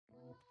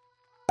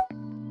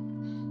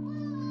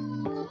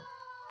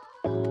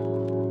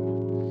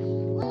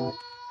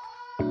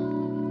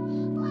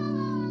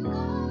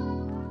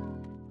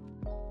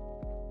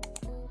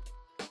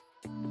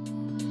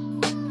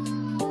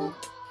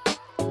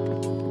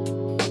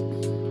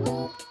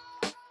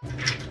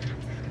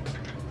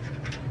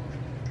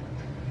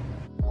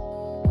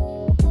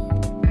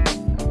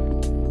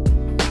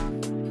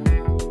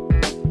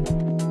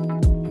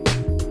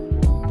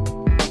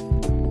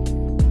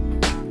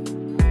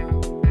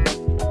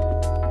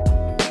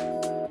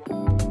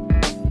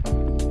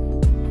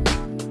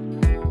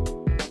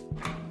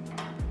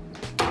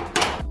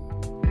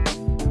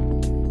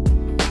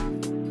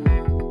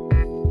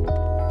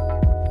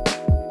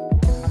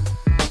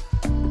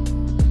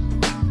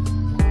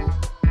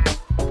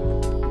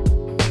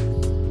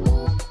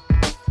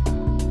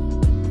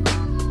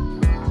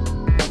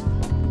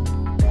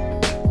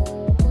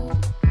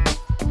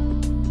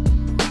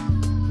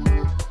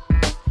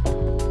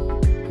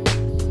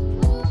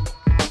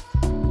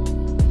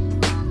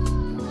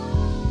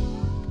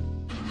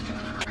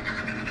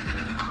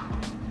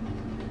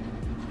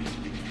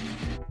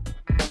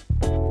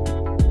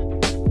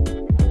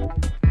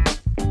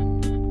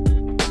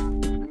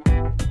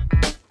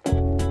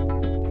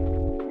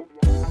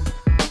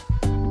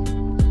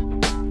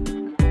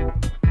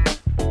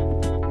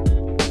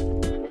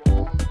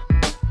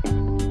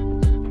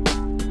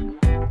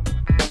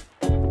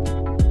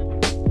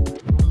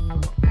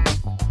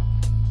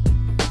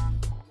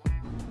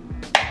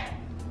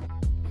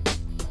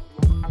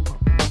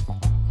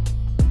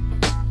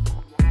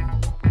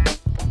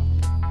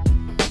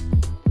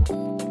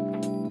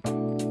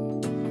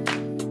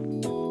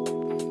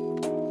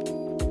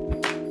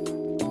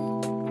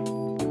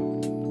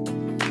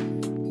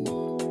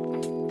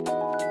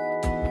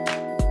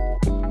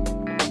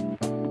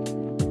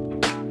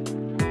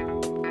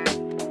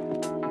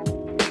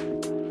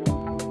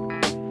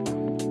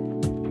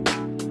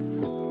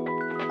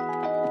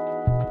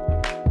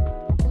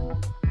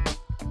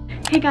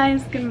Hey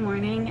guys, good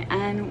morning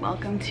and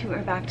welcome to or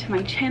back to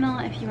my channel.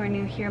 If you are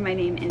new here, my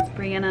name is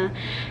Brianna,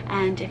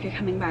 and if you're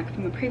coming back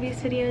from a previous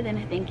video,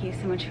 then thank you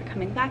so much for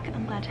coming back.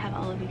 I'm glad to have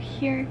all of you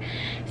here.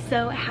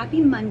 So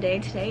happy Monday.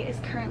 Today is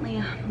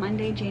currently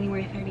Monday,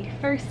 January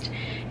 31st.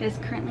 It is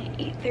currently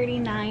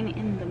 8:39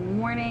 in the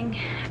morning,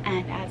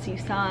 and as you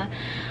saw,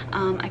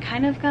 I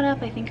kind of got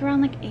up, I think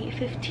around like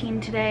 8:15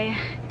 today,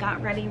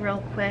 got ready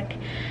real quick,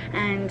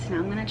 and now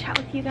I'm gonna chat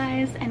with you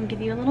guys and give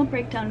you a little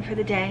breakdown for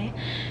the day.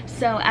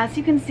 So as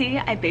you can see,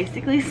 I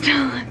basically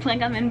still look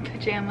like I'm in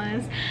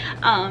pajamas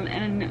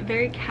and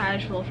very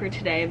casual for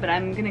today, but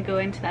I'm gonna go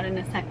into that in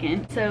a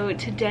second. So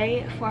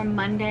today for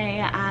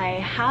Monday, I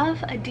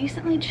have a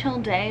decently chill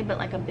day, but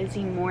like a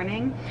busy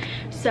morning.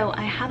 So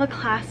I have a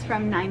class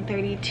from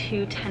 9:30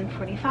 to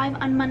 10:45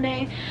 on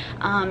Monday.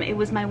 It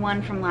was my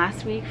one from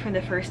last week for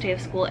the first day of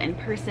school in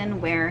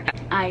person, where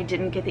I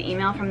didn't get the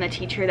email from the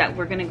teacher that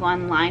we're gonna go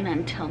online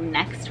until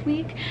next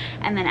week,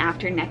 and then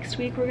after next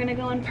week we're gonna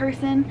go in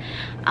person.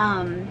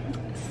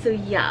 So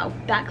yeah,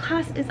 that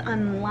class is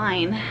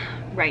online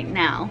right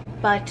now,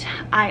 but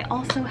I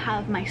also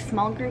have my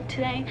small group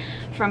today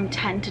from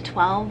 10 to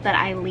 12 that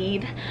I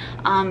lead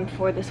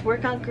for this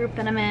workout group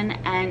that I'm in,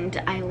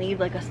 and I lead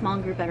like a small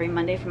group every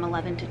Monday from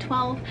 11 to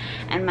 12,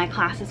 and my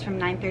class is from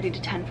 9:30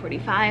 to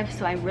 10:45,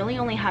 so I really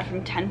only have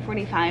from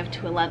 10:45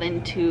 to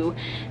 11 to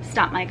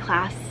stop my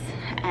class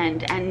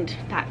and end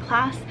that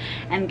class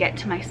and get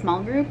to my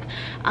small group.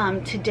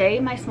 Today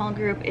my small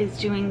group is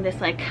doing this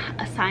like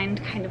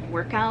assigned kind of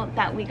workout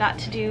that we got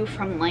to do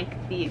from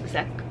like the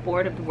exec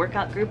board of the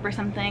workout group or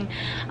something.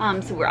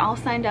 So we're all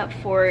signed up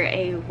for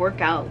a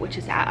workout which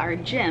is at our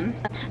gym,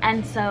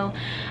 and so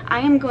I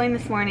am going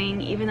this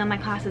morning, even though my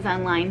class is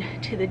online,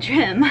 to the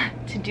gym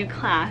to do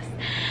class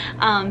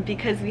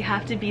because we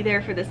have to be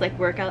there for this like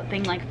workout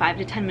thing like 5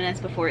 to 10 minutes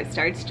before it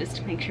starts, just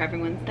to make sure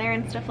everyone's there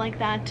and stuff like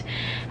that.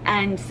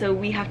 And so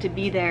we have to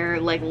be there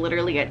like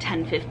literally at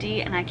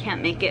 10:50, and I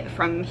can't make it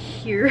from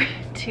here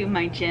to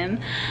my gym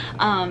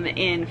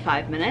in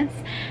 5 minutes.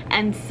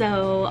 And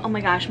so, oh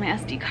my gosh, my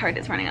SD card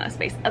is running out of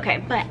space.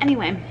 Okay, but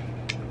anyway,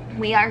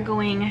 we are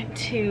going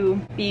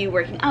to be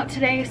working out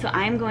today, so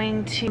I'm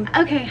going to,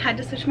 okay, had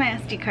to switch my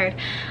SD card.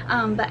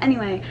 But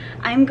anyway,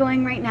 I'm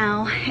going right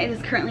now. It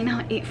is currently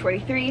now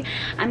 8:43.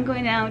 I'm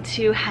going now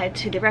to head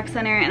to the rec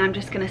center, and I'm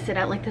just gonna sit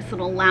at like this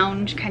little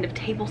lounge kind of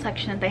table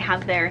section that they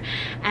have there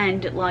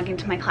and log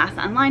into my class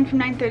online from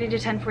 9:30 to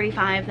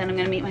 10:45. Then I'm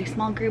gonna meet my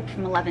small group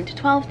from 11 to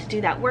 12 to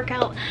do that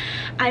workout.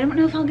 I don't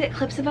know if I'll get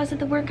clips of us at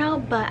the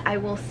workout, but I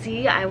will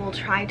see. I will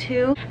try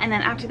to. And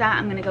then after that,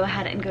 I'm gonna go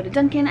ahead and go to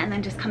Dunkin' and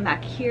then just come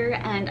back here,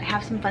 and I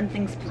have some fun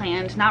things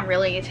planned. Not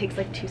really, it takes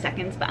like 2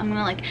 seconds, but I'm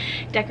gonna like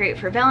decorate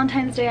for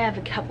Valentine's Day. I have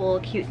a couple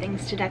cute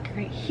things to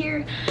decorate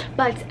here.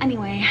 But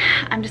anyway,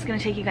 I'm just gonna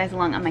take you guys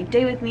along on my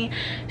day with me.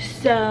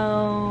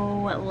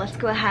 So let's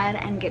go ahead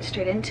and get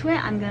straight into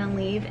it. I'm gonna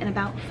leave in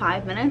about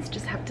 5 minutes.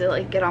 Just have to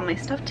like get all my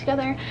stuff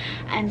together,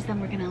 and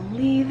then we're gonna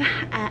leave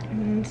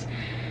and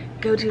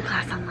go do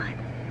class online.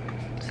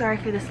 Sorry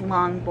for this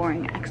long,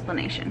 boring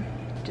explanation.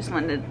 Just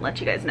wanted to let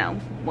you guys know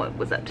what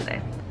was up today.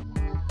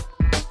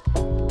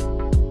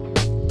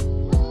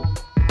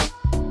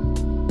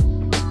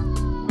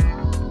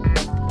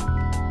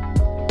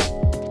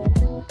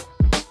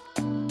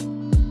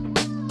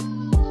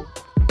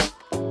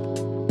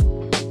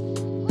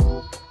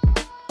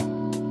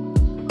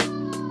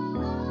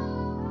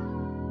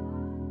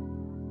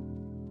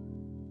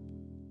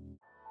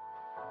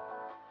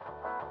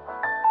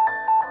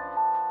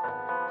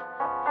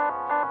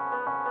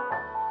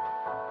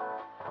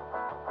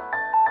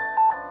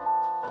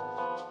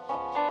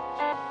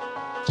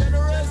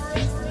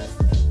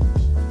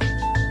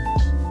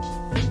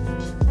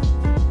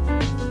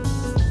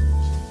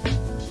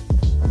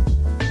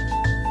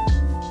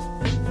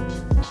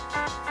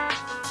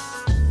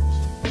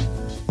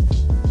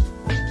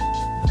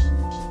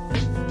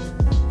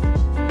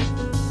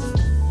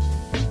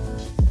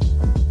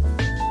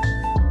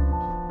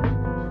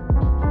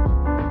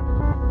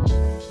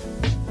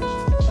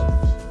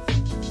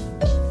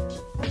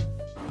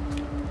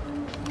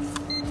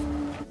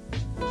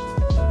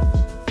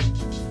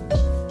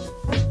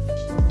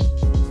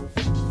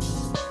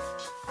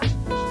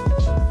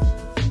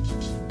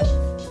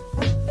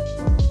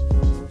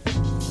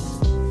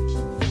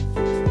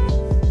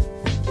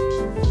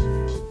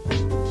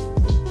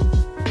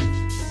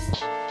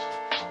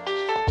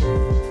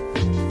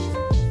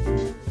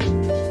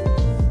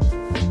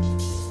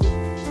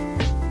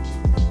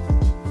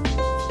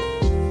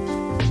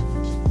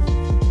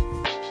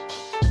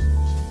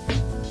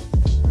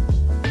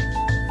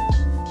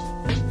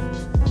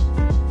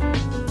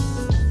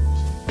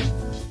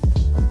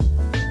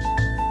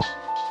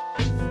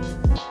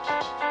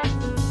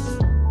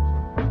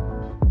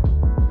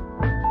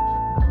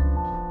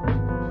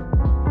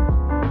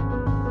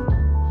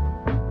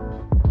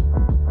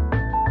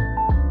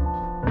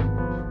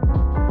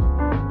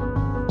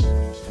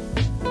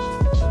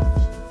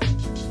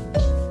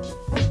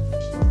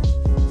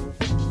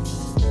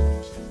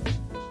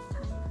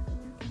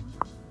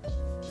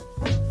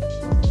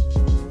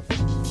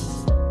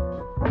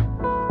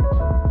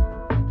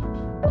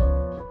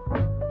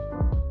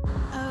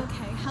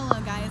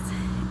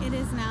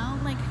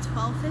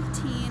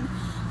 12:15.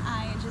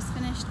 I just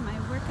finished my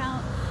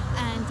workout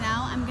and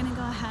now I'm gonna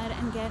go ahead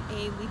and get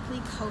a weekly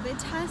COVID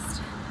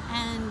test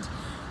and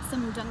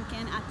some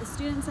Dunkin' at the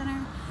student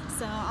center.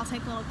 So I'll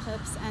take little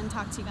clips and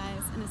talk to you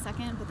guys in a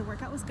second, but the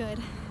workout was good.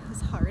 It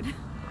was hard.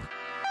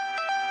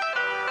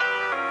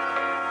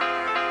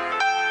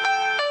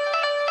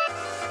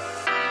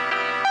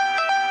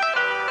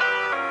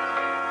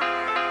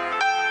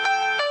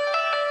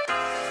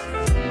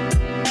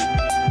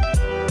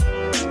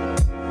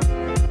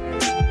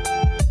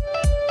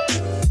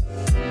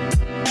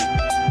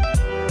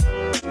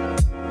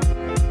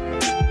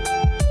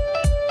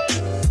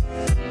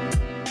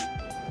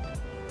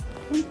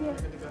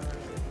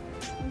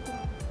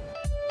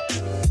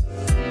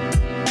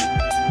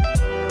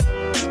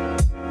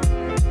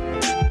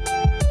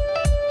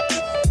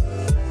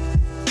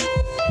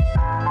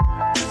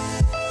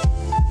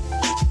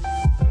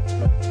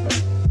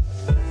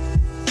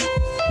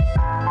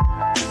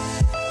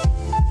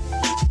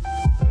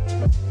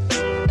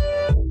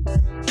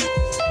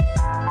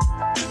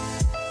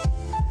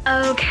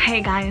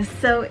 Okay guys,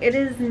 so it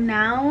is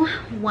now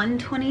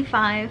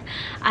 1:25.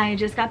 I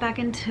just got back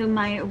into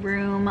my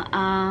room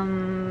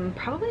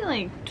probably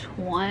like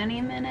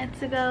 20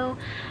 minutes ago.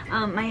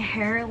 My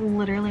hair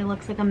literally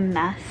looks like a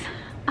mess.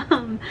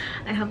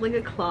 I have like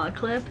a claw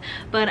clip,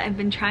 but I've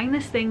been trying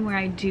this thing where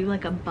I do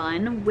like a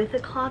bun with a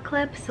claw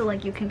clip, so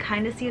like you can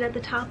kind of see it at the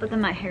top, but then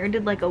my hair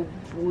did like a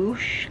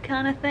whoosh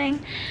kind of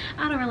thing.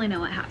 I don't really know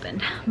what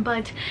happened,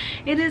 but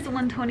it is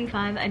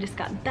 1:25. I just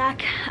got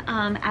back.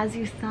 As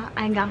you saw,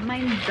 I got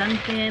my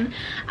Dunkin'.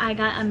 I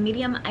got a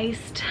medium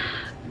iced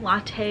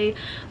latte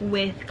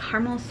with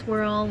caramel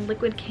swirl,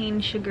 liquid cane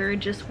sugar,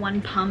 just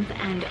 1 pump,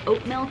 and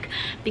oat milk,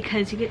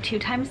 because you get 2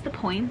 times the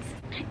points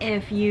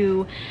if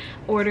you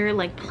order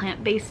like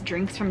plant-based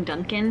drinks from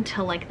Dunkin'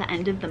 till like the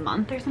end of the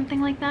month or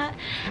something like that.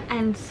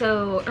 And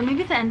so, or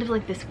maybe the end of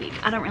like this week,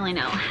 I don't really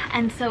know.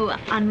 And so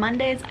on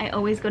Mondays I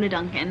always go to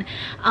Dunkin'.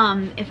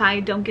 If I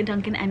don't get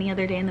Dunkin' any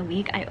other day in the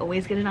week, I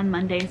always get it on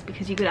Mondays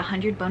because you get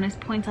 100 bonus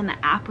points on the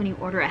app when you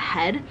order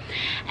ahead.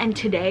 And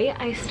today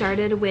I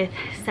started with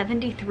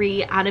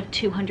 73 out of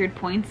 200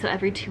 points, so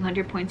every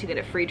 200 points you get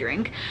a free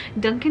drink.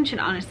 Dunkin' should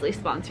honestly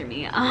sponsor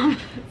me.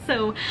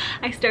 So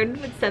I started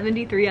with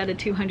 73 out of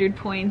 200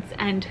 points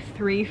and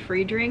 3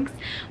 free drinks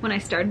when I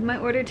started my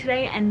order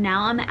today, and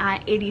now I'm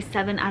at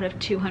 87 out of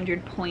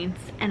 200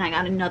 points and I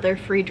got another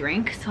free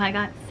drink. So I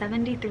got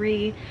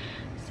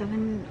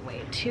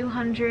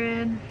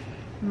 200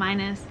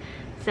 minus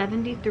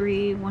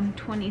 73,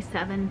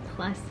 127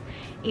 plus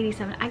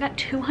 87. I got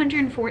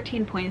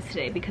 214 points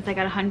today because I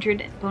got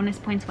 100 bonus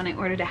points when I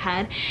ordered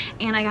ahead,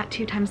 and I got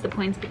 2 times the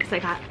points because I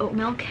got oat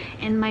milk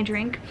in my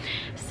drink.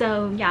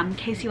 So yeah, in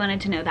case you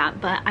wanted to know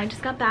that. But I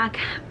just got back.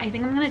 I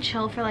think I'm gonna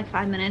chill for like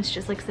 5 minutes,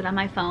 just like sit on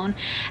my phone,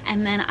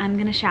 and then I'm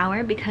gonna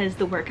shower because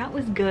the workout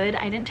was good.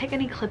 I didn't take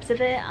any clips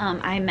of it.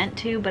 I meant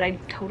to, but I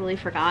totally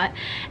forgot,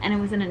 and it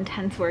was an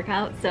intense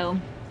workout, so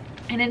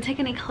I didn't take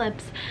any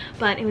clips,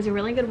 but it was a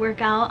really good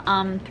workout.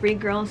 3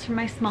 girls from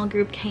my small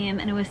group came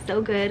and it was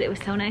so good. It was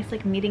so nice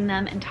like meeting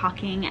them and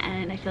talking,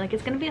 and I feel like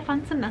it's gonna be a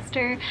fun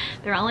semester.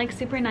 They're all like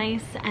super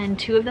nice, and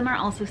 2 of them are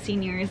also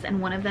seniors and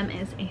 1 of them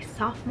is a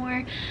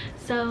sophomore.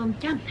 So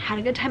yeah, had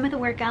a good time with the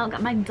workout,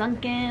 got my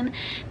Dunkin'.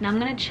 Now I'm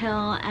gonna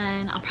chill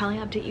and I'll probably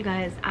update you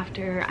guys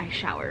after I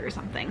shower or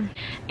something.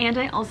 And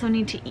I also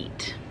need to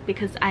eat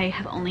because I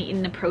have only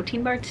eaten a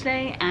protein bar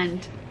today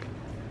and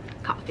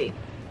coffee.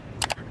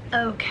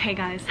 Okay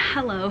guys,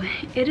 hello.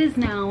 It is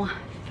now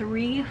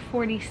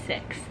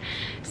 3:46,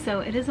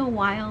 so it is a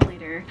while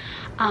later.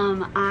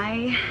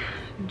 I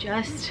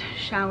just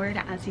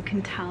showered, as you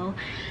can tell,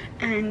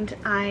 and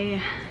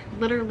I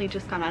literally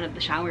just got out of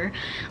the shower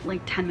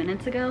like 10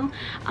 minutes ago.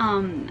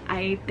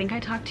 I think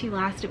I talked to you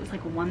last, it was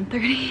like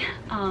 1:30,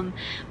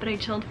 but I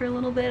chilled for a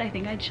little bit. I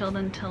think I chilled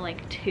until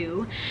like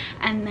 2,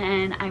 and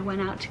then I went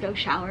out to go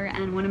shower,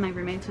 and one of my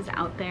roommates was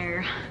out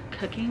there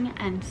cooking,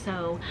 and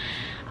so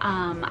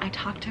I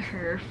talked to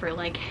her for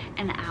like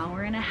an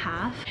hour and a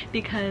half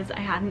because I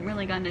hadn't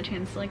really gotten a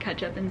chance to like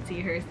catch up and see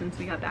her since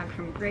we got back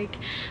from break.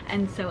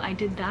 And so I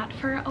did that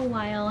for a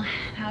while.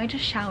 Now I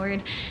just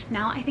showered.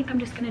 Now I think I'm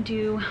just gonna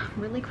do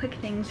really quick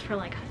things for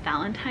like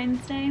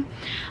Valentine's Day.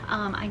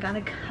 I got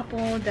a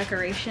couple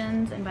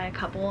decorations, and by a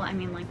couple I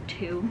mean like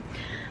 2,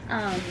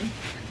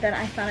 that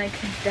I thought I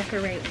could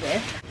decorate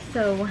with.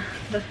 So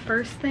the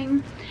first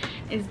thing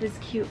is this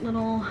cute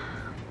little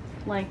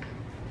like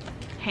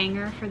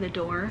hanger for the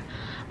door.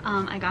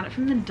 I got it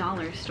from the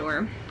dollar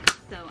store,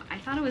 so I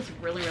thought it was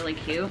really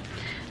cute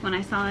when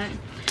I saw it,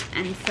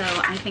 and so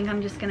I think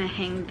I'm just gonna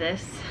hang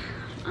this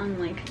on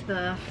like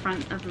the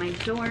front of my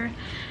door.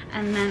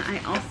 And then I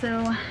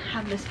also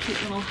have this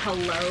cute little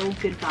hello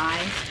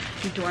goodbye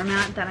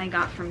doormat that I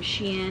got from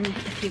Shein.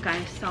 If you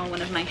guys saw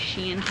one of my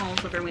Shein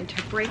hauls over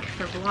winter break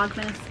for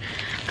Vlogmas,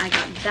 I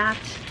got that,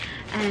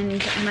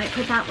 and I might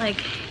put that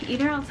like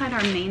either outside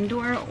our main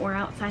door or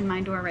outside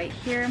my door right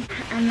here.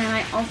 And then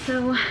I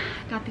also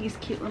got these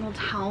cute little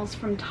towels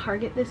from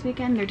Target this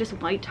weekend. They're just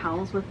white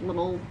towels with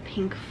little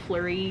pink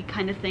flurry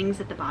kind of things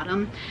at the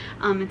bottom.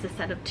 It's a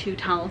set of 2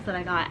 towels that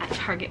I got at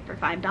Target for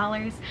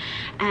 $5.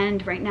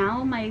 And right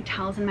now my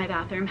towels in my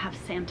bathroom have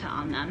Santa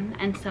on them,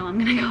 and so I'm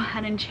gonna go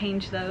ahead and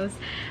change those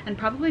and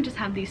probably just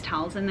have these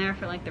towels in there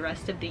for like the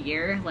rest of the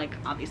year. Like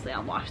obviously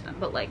I'll wash them,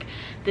 but like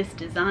this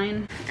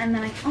design. And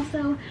then I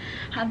also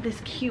have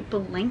this cute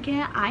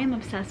blanket. I am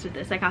obsessed with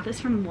this. I got this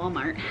from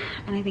Walmart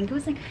and I think it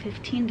was like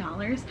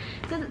 $15. It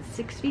says it's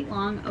 6 feet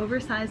long,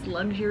 oversized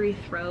luxury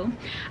throw.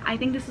 I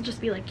think this will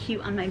just be like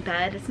cute on my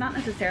bed. It's not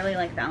necessarily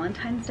like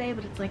Valentine's Day,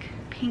 but it's like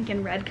pink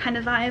and red kind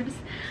of vibes.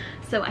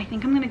 So I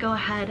think I'm gonna go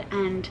ahead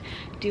and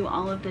do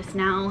all of this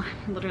now.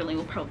 Literally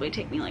will probably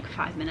take me like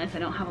 5 minutes. I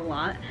don't have a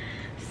lot.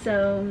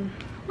 So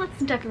let's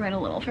decorate a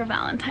little for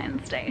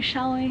Valentine's Day,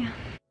 shall we?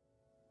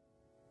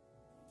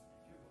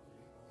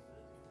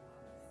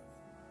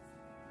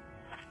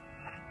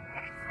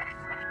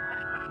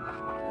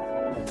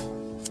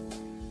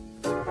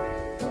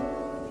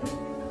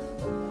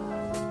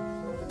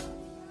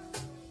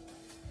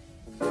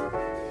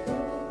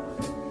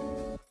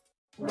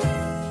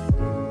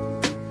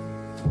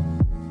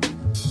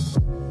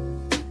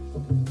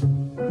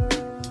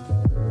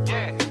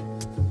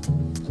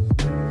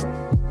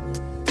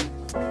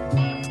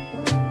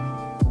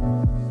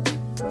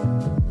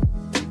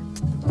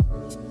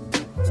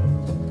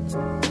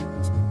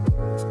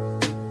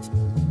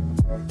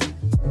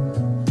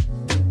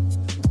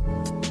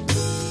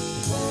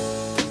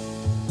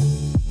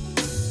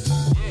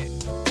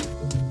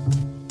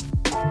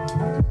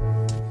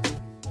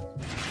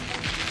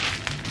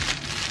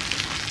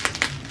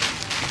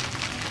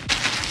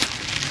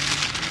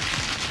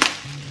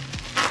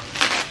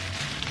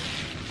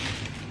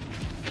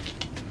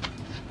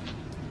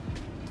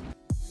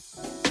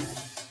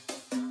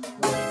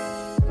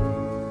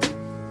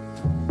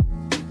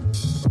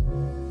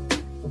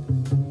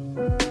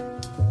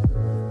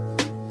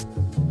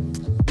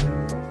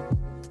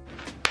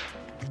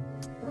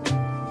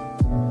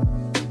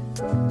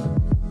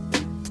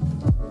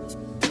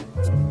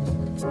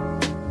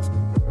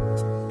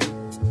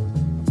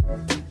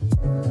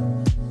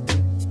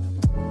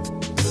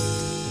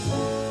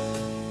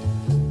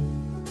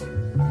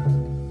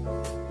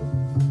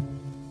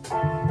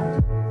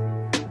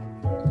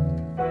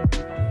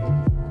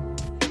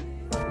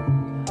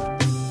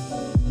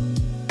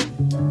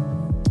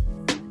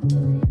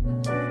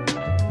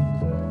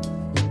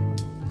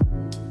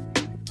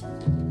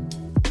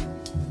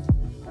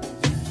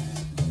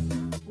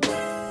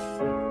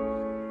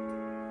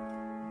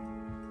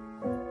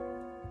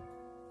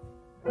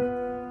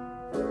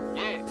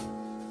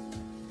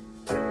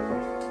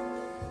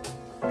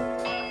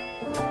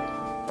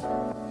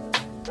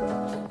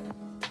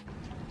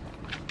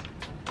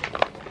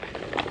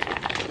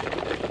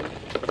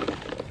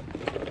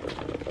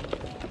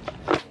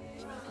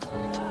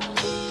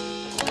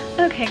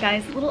 Okay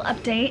guys, little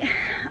update.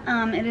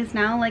 It is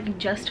now like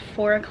just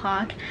 4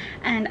 o'clock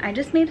and I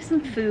just made some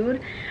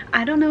food.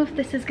 I don't know if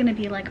this is gonna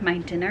be like my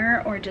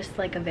dinner or just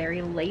like a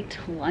very late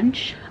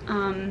lunch,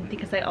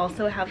 because I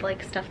also have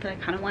like stuff that I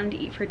kind of wanted to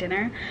eat for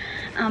dinner.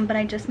 But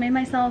I just made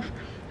myself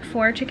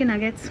 4 chicken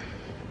nuggets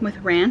with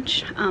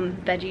ranch,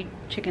 veggie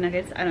chicken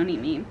nuggets, I don't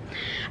eat meat,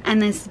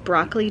 and this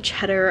broccoli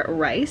cheddar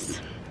rice.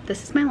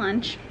 This is my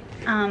lunch.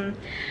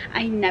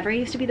 I never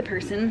used to be the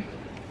person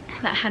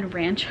that had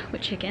ranch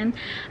with chicken.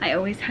 I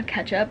always had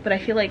ketchup, but I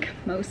feel like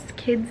most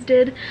kids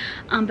did.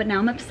 But now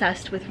I'm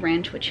obsessed with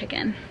ranch with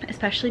chicken,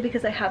 especially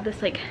because I have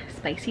this like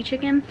spicy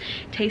chicken.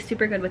 Tastes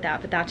super good with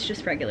that, but that's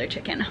just regular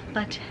chicken.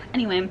 But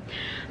anyway,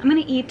 I'm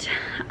gonna eat,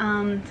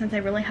 since I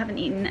really haven't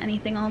eaten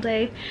anything all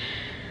day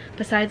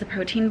besides a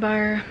protein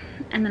bar.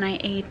 And then I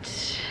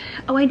ate,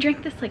 oh, I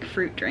drank this like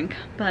fruit drink,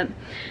 but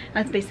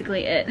that's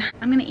basically it.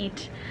 I'm gonna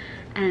eat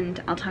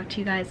and I'll talk to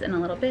you guys in a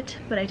little bit.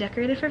 But I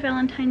decorated for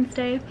Valentine's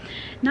Day.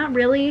 Not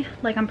really,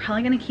 like I'm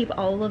probably gonna keep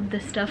all of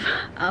this stuff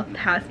up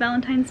past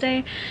Valentine's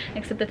Day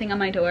except the thing on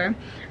my door,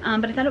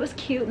 but I thought it was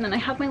cute. And then I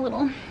have my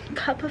little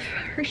cup of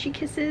Hershey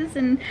Kisses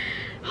and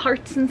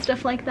hearts and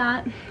stuff like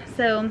that.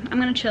 So I'm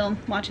gonna chill,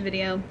 watch a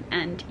video,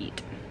 and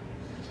eat.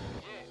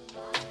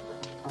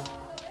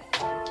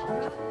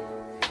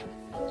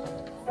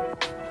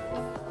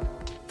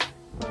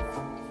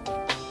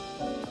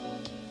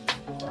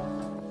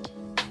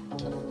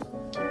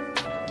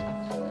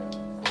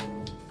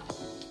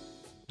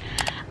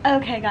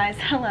 Okay guys,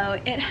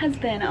 hello. It has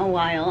been a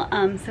while.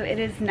 So it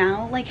is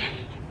now like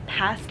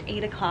past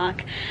 8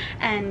 o'clock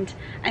and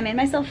I made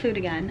myself food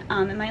again.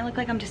 It might look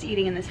like I'm just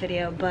eating in this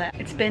video, but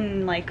it's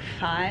been like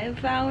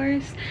 5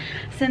 hours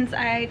since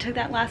I took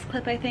that last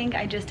clip. I think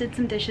I just did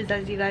some dishes,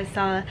 as you guys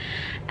saw,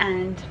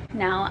 and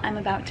now I'm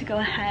about to go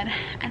ahead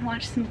and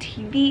watch some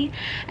TV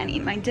and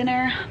eat my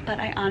dinner. But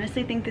I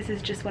honestly think this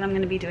is just what I'm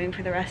going to be doing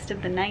for the rest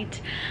of the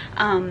night.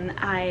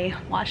 I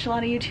watched a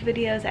lot of YouTube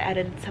videos. I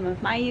edited some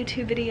of my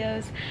YouTube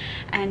videos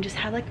and just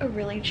had like a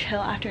really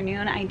chill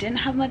afternoon. I didn't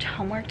have much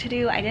homework to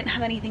do. I didn't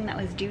have anything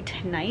that was due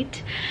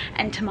tonight,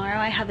 and tomorrow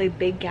I have a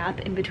big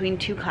gap in between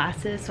 2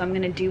 classes, so I'm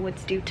gonna do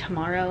what's due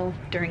tomorrow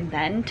during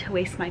then to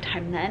waste my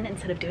time then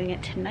instead of doing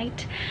it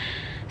tonight.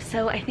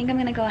 So I think I'm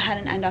gonna go ahead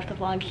and end off the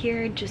vlog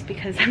here just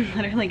because I'm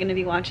literally gonna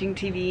be watching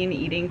TV and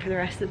eating for the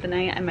rest of the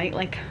night. I might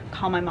like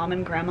call my mom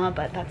and grandma,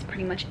 but that's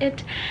pretty much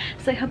it.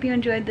 So I hope you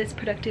enjoyed this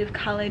productive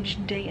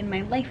college day in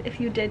my life. If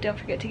you did, don't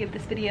forget to give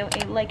this video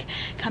a like,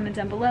 comment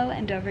down below,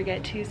 and don't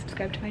forget to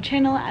subscribe to my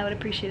channel. I would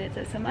appreciate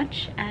it so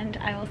much, and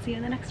I will see you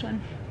in the next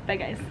one. Bye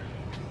guys.